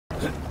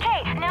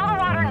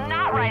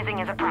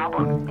rising is a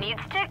problem.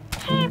 Needs to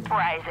keep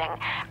rising.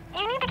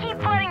 You need to keep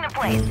flooding the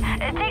place.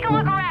 Take a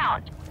look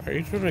around. Are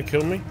you trying to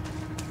kill me?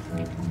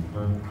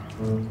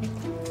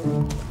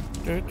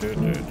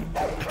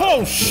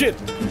 Oh shit!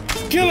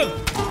 Kill it!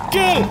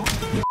 Kill it!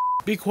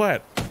 Be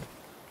quiet.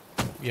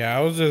 Yeah,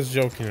 I was just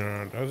joking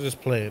around. I was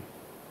just playing.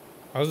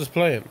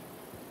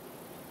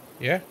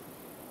 Yeah?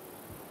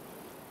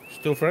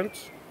 Still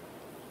friends?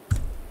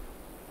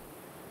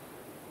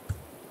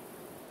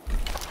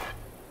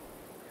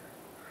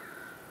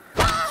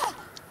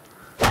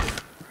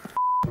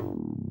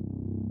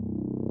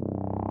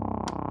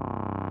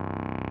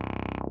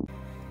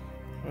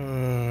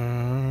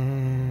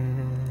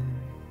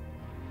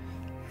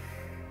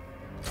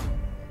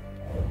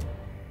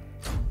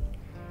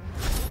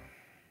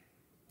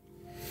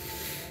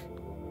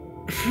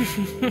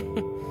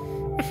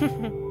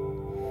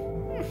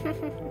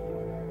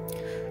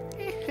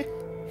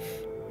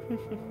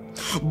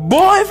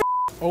 Boy!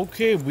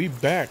 Okay, we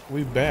back.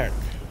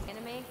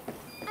 Enemy?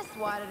 I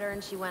swatted her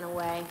and she went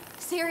away.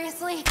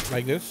 Seriously?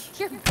 Like this?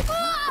 You're...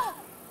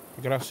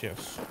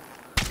 Gracias.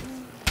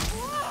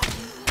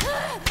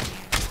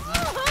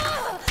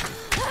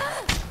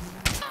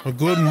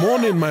 Good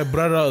morning, my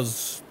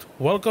brothers.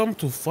 Welcome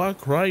to Far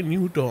Cry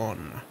New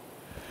Dawn.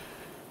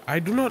 I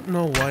do not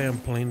know why I'm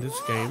playing this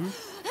game.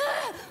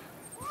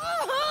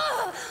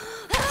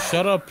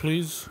 Shut up,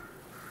 please.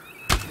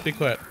 Be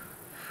quiet.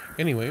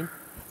 Anyway,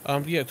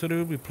 yeah, today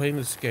we'll be playing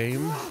this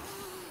game.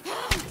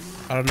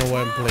 I don't know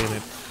why I'm playing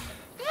it.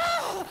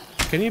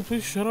 Can you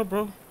please shut up,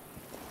 bro?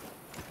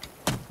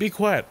 Be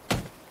quiet.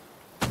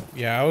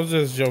 Yeah, I was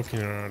just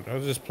joking around. I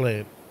was just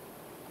playing.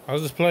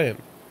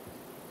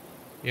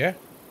 Yeah?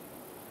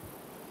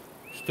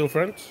 Still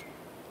friends?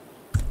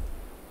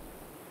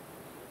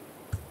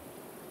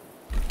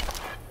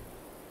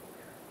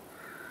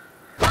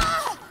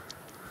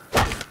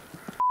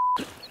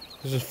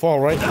 This is fall,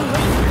 right?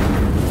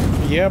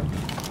 Yep.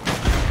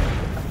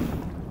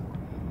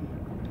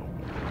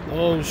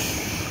 Oh,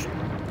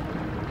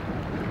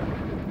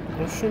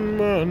 Ocean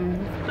man,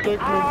 take me down.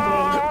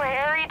 Oh,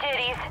 hairy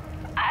titties.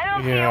 I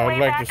don't see Yeah, a I'd way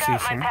like back to see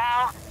up, some. my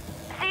pal.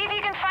 See if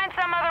you can find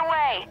some other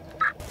way.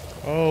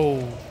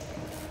 Oh.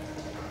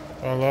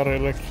 A lot of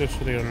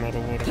electricity on lot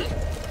of water.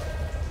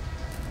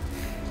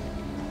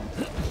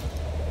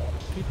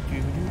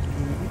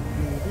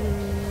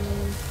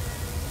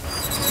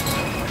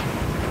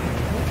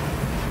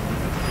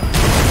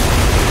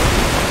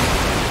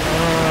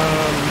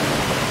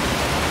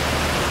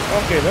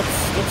 Okay,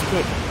 that's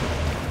good.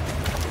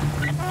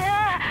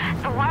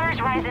 The water's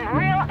rising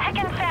real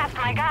heckin' fast,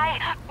 my guy.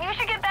 You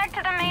should get back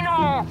to the main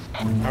hole.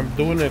 I'm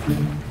doing it.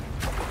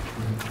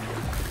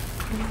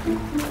 Oh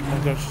my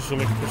gosh, this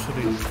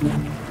electricity.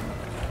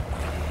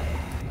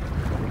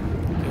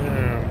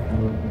 Damn.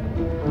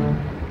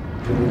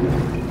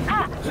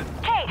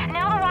 Okay,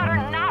 now the water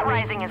not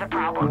rising is a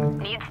problem.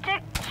 Needs to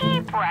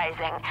keep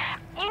rising.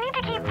 You need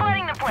to keep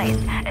flooding the place.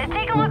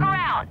 Take a look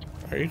around.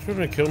 Are you trying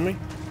to kill me?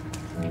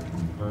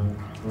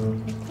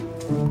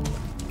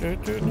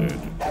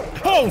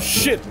 Oh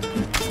shit!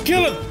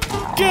 Kill it!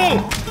 Kill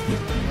it!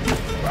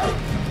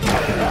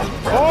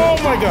 Oh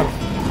my god!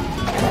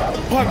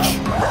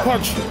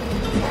 Punch!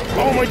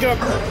 Oh my god!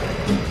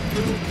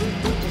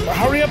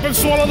 Hurry up and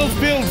swallow those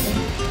pills!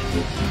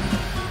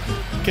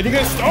 Can you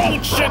guys? Oh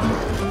shit!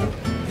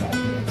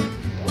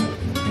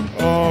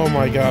 Oh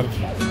my god!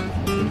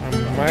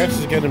 My ass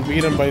is getting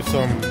beaten by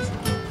some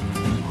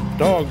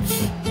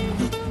dogs.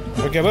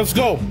 Okay, let's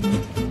go!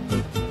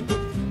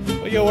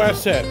 Where your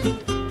ass at?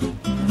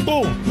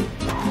 Boom!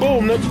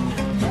 Boom!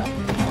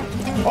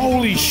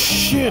 Holy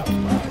shit!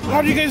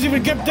 How do you guys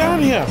even get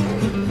down here?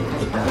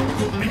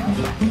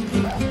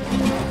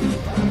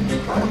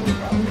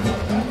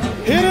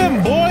 Hit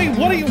him, boy!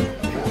 What are you?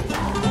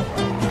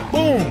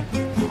 Boom!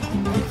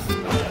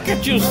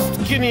 Get you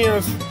skinny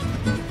ass!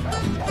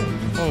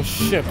 Oh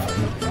shit!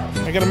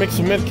 I gotta make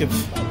some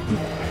medkits.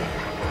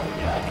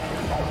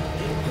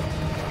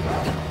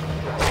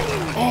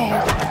 Oh,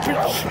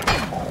 bitch!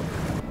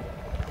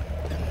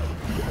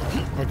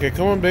 Okay,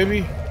 come on,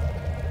 baby.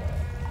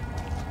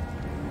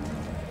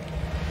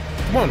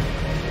 Come on.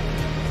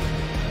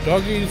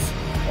 Doggies.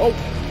 Oh.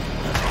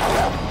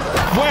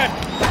 What?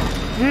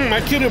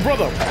 I killed your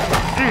brother.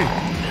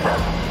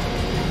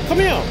 Come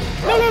here.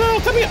 No,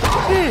 come here.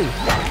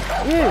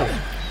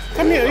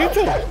 Come here, you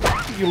too.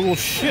 You little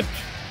shit.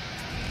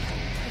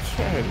 That's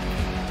right.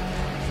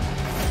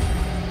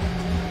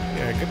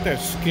 Yeah, get that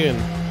skin.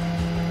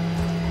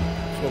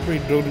 That's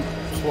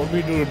what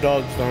we do to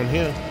dogs down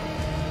here.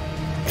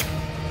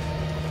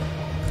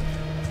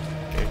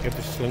 Get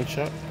the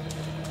slingshot.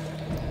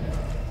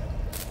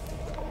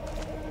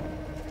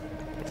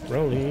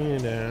 Rolling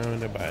down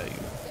the bayou.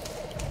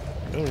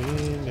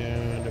 Rolling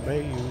down the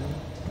bayou.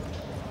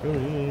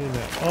 Rolling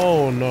down.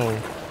 Oh no.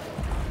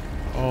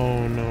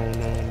 Oh no.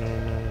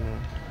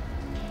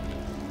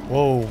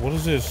 Whoa, what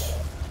is this?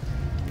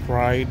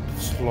 Pride,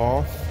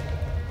 sloth,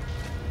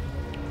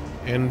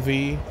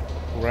 envy,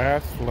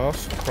 wrath,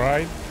 lust,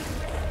 pride.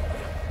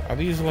 Are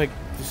these like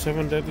the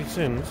 7 deadly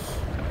sins?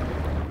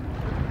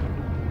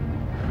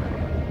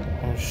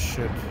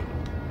 shit.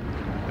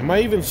 Am I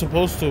even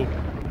supposed to?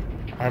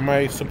 Am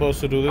I supposed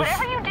to do this?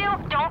 Whatever you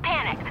do, don't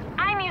panic.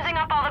 I'm using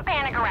up all the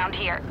panic around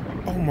here.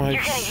 Oh my,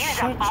 You're gonna use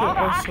up all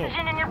the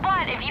oxygen in your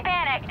blood if you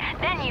panic.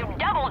 Then you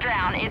double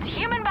drown. It's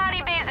human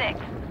body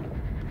basics.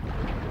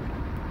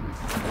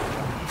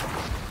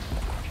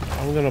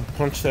 I'm gonna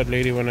punch that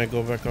lady when I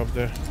go back up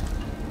there.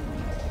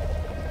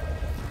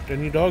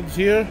 Any dogs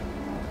here?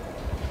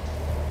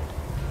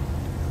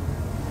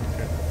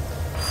 Okay.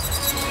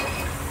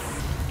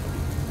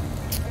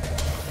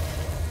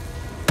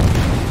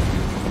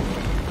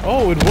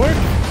 Oh, it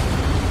worked!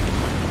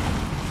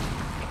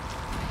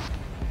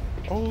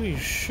 Holy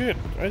shit,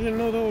 I didn't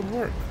know that would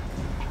work.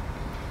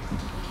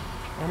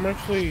 I'm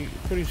actually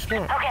pretty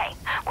smart. Okay,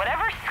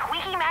 whatever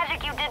squeaky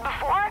magic you did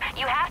before,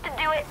 you have to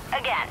do it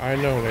again. I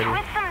know, lady.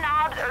 Twist some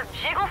knobs or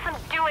jiggle some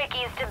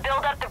doohickeys to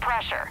build up the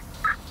pressure.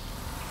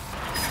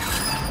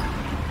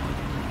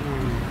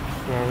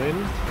 Small in.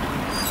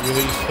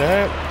 Release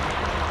that.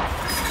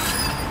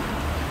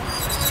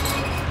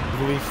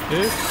 Release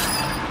this.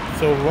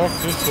 So lock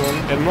this one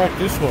and lock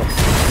this one.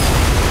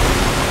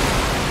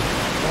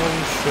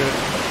 Holy shit.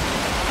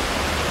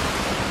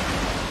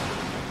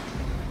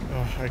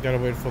 Oh, I gotta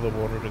wait for the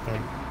water to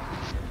come.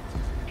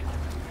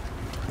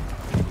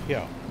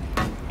 Yeah.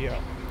 Yeah.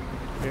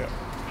 Yeah.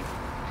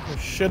 Oh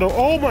shit.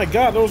 Oh my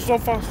god, that was so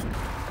fast.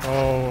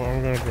 Oh,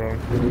 I'm gonna drown.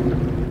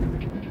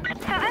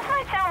 So this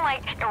might sound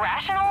like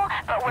irrational,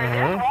 but where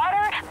there's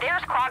water,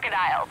 there's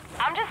crocodiles.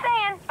 I'm just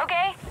saying,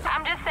 okay?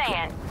 I'm just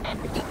saying.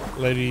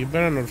 Lady, you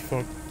better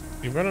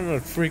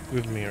not freak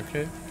with me,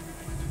 okay?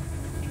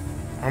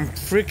 I'm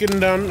freaking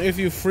down if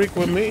you freak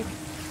with me.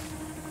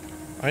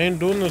 I ain't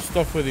doing this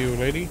stuff with you,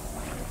 lady.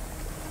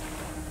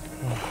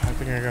 Oh, I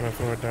think I gotta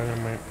throw a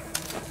dynamite.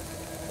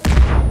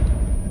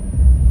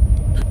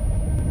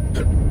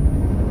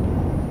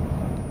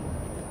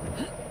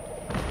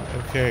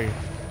 Okay.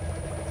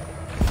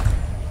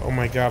 Oh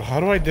my god, how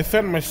do I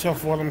defend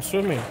myself while I'm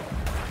swimming?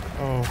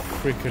 Oh,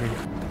 freaking...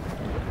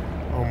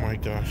 Oh my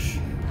gosh.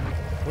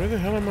 Where the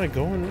hell am I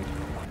going?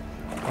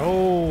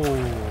 Oh.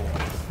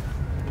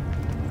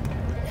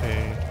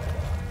 Okay.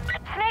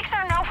 Snakes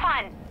are no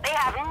fun. They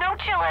have no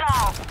chill at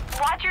all.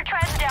 Watch your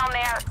treads down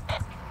there.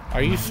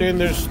 Are you saying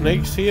there's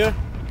snakes here?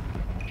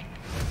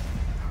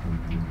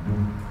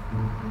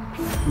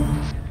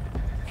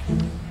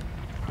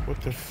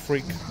 What the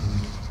freak?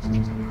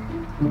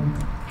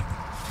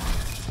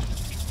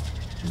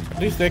 At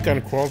least they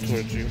can crawl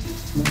towards you.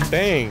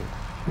 Bang!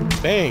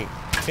 Bang!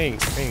 Bang!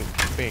 Bang!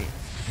 Bang!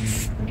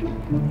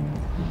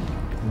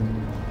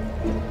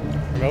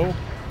 Hello?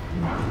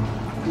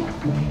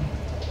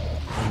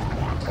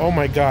 Oh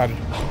my god.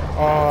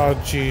 Oh,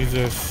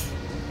 Jesus.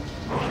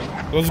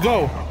 Let's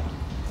go.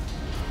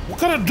 What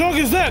kind of dog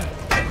is that?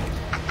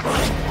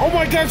 Oh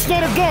my god, it's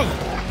not a dog.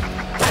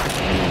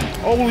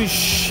 Holy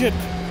shit.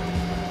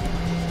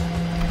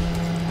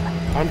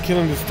 I'm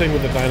killing this thing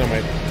with the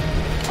dynamite.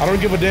 I don't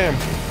give a damn.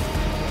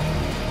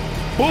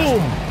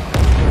 Boom.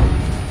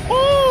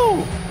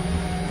 Woo!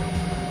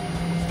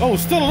 Oh,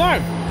 it's still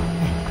alive.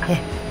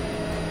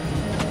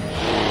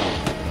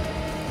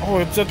 Oh,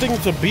 I think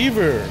it's a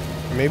beaver.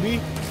 Maybe?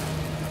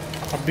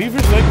 A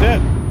beaver's like that.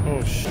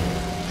 Oh, shit.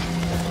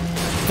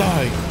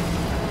 Die.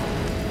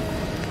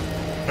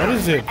 What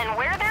is it? And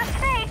where there's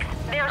snakes,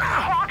 there's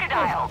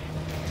crocodiles.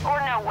 Or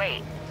no,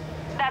 wait.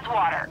 That's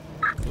water.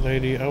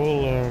 Lady, I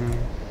will,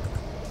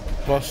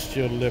 bust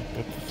your lip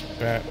with this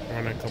bat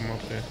when I come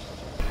up there.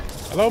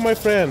 Hello, my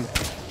friend.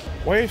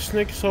 Why are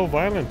snakes so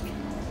violent?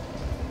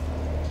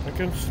 Why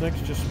can't snakes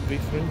just be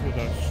friends with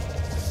us?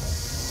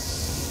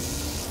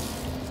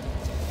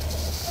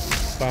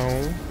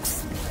 Boom.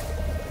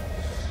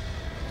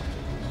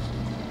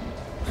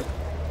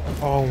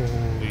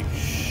 Holy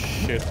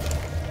shit.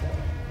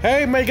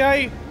 Hey, my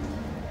guy.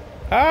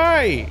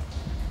 Hi.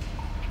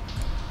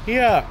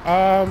 Here,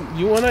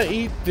 you wanna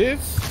eat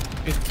this?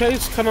 It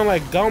tastes kind of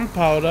like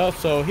gunpowder,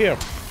 so here.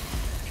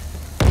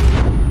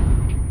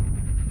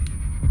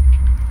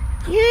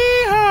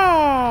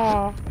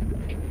 Yeehaw!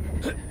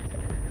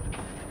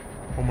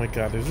 Oh my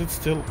god, is it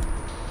still...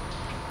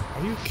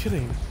 Are you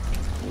kidding?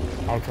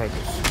 I'll try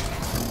this.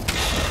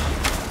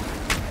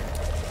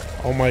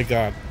 Oh my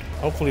god.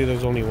 Hopefully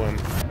there's only one.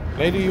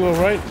 Lady, you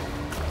alright?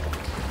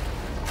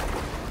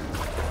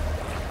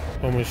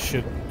 Oh my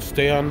shit.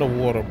 Stay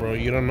underwater, bro.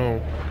 You don't know.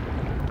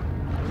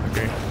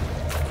 Okay.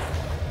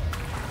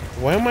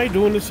 Why am I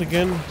doing this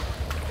again?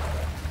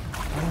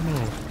 I don't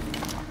know.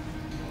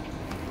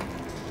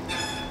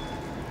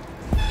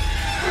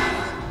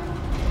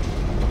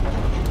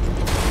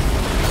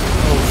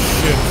 Oh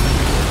shit.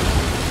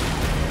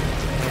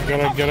 I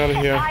gotta get out of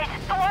here. Guys,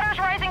 the water's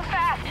rising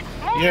fast.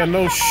 Move Yeah,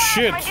 no your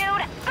shit. my dude.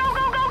 Go,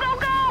 go, go, go,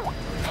 go!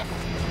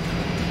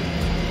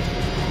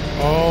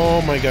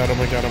 Oh my god, oh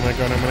my god, oh my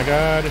god, oh my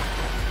god.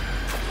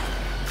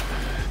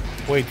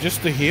 Wait,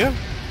 just to here?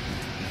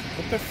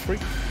 What the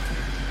freak? I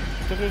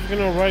thought it was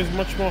gonna rise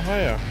much more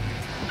higher.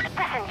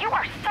 Listen, you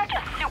are such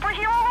a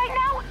superhero right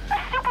now. A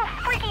super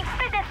freaky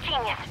fitness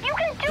genius. You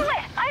can do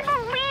it. I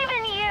believe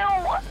in you.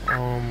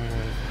 Oh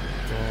my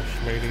gosh,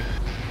 lady.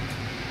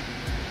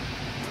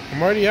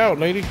 I'm already out,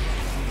 lady.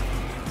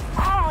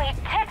 Holy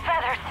tit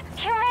feathers!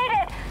 You made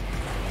it!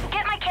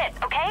 Get my kit,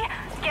 okay?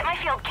 Get my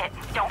field kit.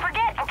 Don't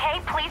forget,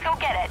 okay? Please go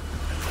get it.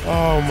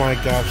 Oh my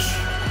gosh.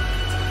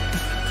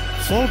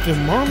 So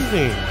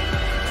demanding.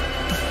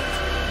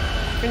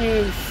 Can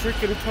you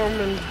freaking come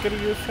and get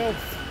it yourself?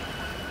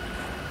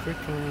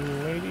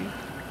 Freaking lady.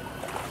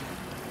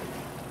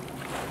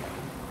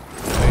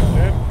 Take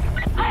that.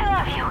 I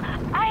love you.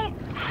 I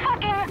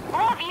fucking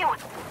love you.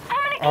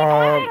 I'm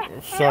gonna keep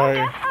living. Sorry.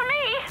 No death for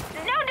me.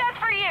 No death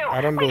for you.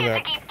 I don't do We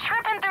that. get to keep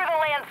tripping through the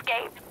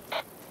landscape.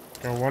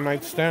 Got one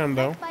night stand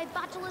though. By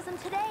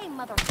botulism today,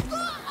 mother.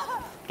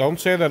 Don't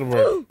say that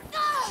word.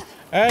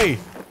 Hey!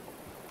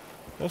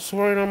 No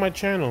swearing on my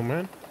channel,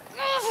 man.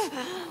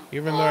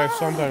 Even though I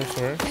sometimes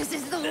swear. This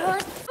is the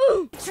worst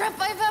trip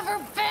I've ever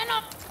been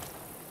on.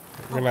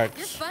 You're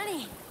Relax.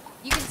 funny.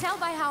 You can tell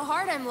by how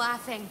hard I'm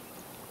laughing.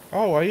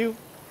 Oh, are you?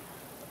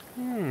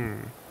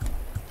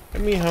 Let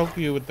me help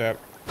you with that.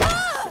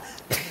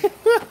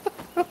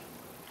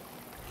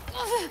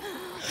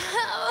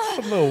 I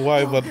don't know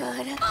why, but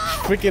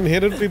freaking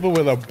hitting people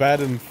with a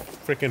bat in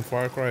freaking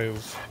Far Cry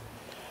is...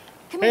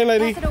 Come Hey, here,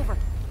 lady. pass it over.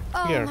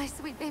 Oh, Here. my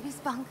sweet baby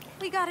Spunk.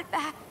 We got it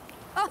back.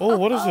 Oh,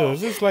 what is this?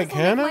 Is this like This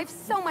will make Hannah? life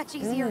so much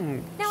easier.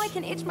 Now I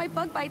can itch my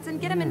bug bites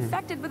and get them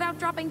infected without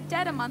dropping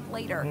dead a month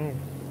later.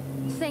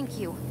 Thank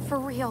you, for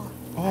real.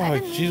 Oh,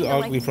 I've been she's meaning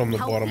to, ugly from the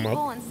help bottom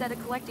people up. instead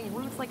of collecting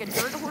roots like a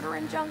dirt hoarder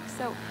and junk.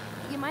 So,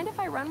 you mind if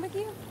I run with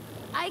you?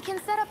 I can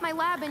set up my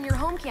lab in your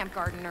home camp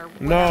garden or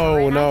whatever, No,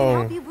 and I no. can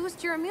help you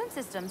boost your immune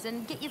systems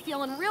and get you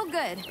feeling real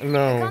good.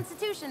 No. Like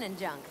Constitution and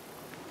junk.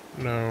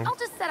 No. I'll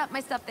just set up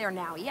my stuff there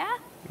now, yeah?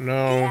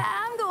 No. Yeah,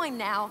 I'm going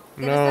now.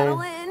 Gonna No.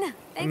 settle in.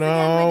 Thanks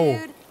No.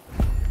 again,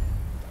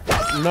 my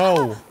dude.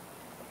 No.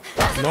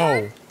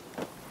 No.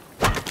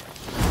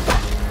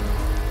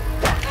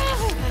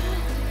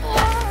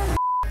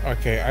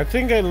 Okay, I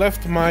think I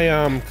left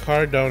my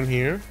car down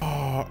here.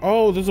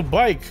 Oh, there's a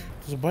bike.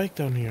 There's a bike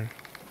down here.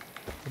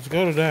 Let's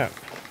go to that.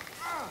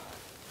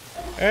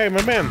 Hey,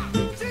 my man.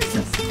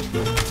 Jesus!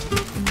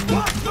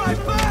 Watch my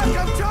back!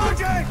 I'm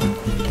charging!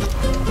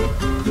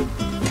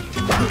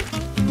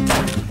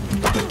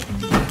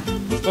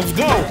 Let's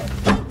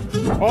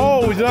go.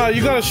 Oh, yeah,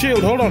 you got a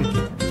shield. Hold on.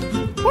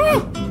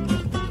 Woo!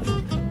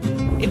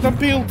 It's a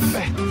build.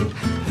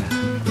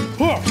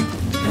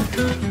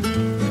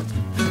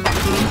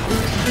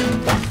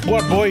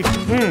 What, boy?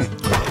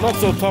 Not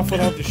so tough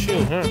without the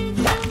shield, huh?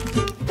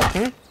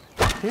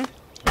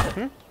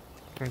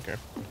 Okay.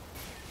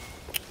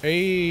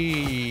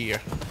 Hey.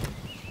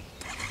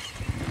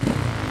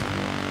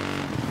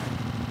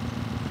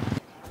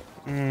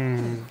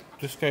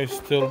 This guy's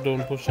still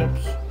doing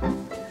push-ups.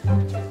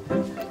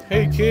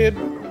 Hey, kid.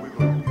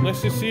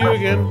 Nice to see you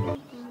again.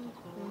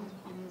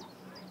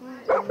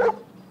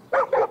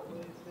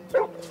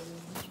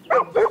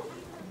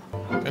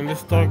 And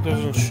this dog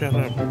doesn't shut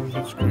up.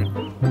 That's great.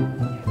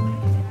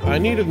 I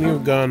need a new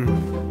gun.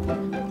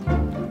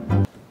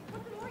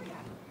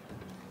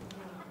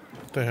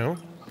 What the hell?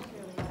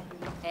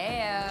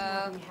 Hey,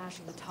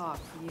 Rehashing the talk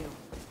for you.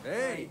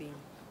 Hey!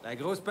 La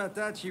grosse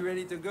patate, she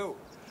ready to go.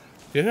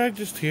 Did I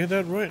just hear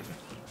that right?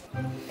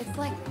 it's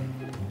like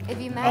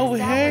if you maxed Oh, out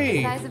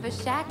hey. what the size of a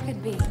shack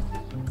could be.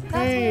 That's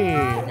Hey.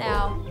 where we're at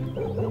now.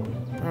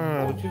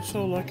 Ah, you're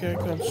so lucky I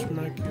can't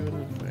smack you in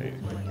the face.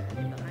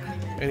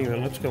 Anyway,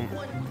 let's go.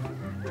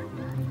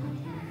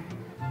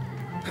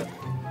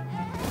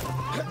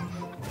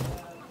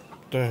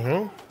 The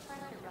hell?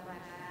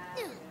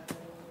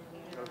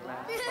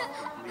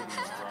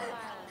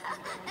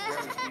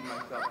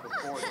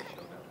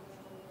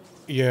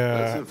 That's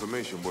Yeah,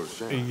 information worth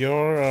sharing.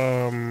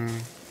 you're,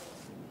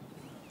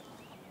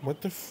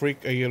 what the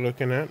freak are you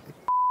looking at?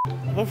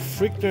 How the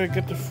freak do I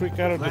get the freak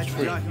out of this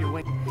freak?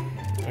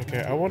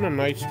 Okay, I want a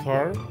nice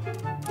car.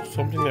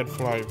 Something that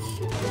flies.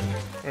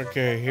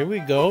 Okay, here we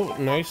go.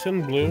 Nice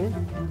and blue.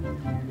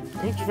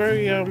 Looks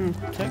very,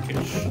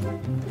 techish.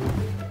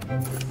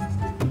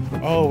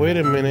 Oh, wait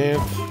a minute.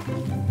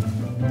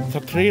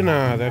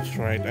 Katrina, that's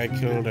right. I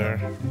killed her.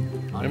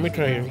 Let me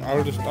try.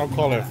 I'll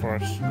call her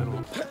first.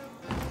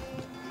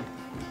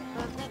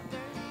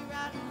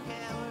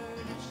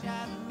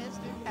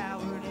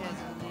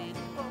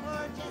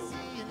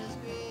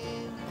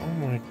 Oh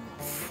my.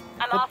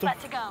 I'm all set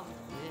to go.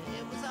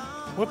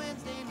 What?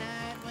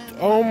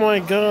 Oh my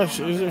gosh,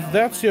 if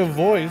that's your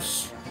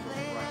voice,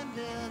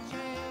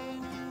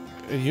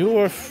 you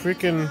are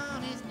freaking...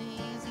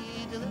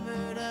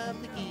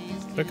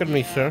 Look at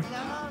me, sir.